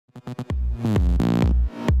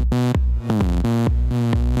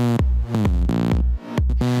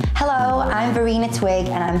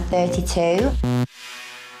32.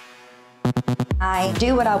 I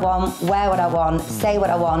do what I want, wear what I want, say what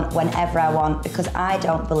I want, whenever I want, because I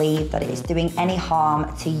don't believe that it is doing any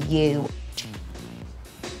harm to you.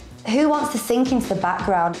 Who wants to sink into the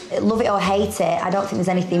background? Love it or hate it, I don't think there's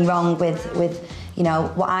anything wrong with you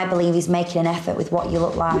know, what I believe is making an effort with what you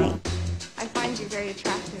look like. I find you very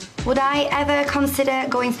attractive. Would I ever consider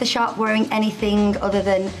going to the shop wearing anything other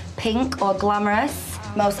than pink or glamorous?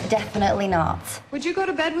 Most definitely not. Would you go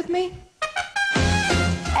to bed with me?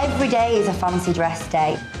 Every day is a fancy dress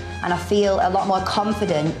day, and I feel a lot more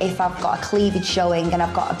confident if I've got a cleavage showing and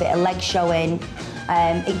I've got a bit of leg showing.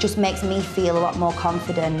 It just makes me feel a lot more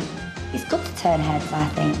confident. It's good to turn heads, I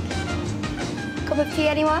think. Cup of tea,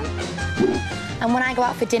 anyone? And when I go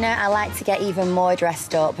out for dinner, I like to get even more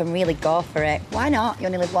dressed up and really go for it. Why not? You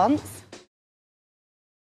only live once.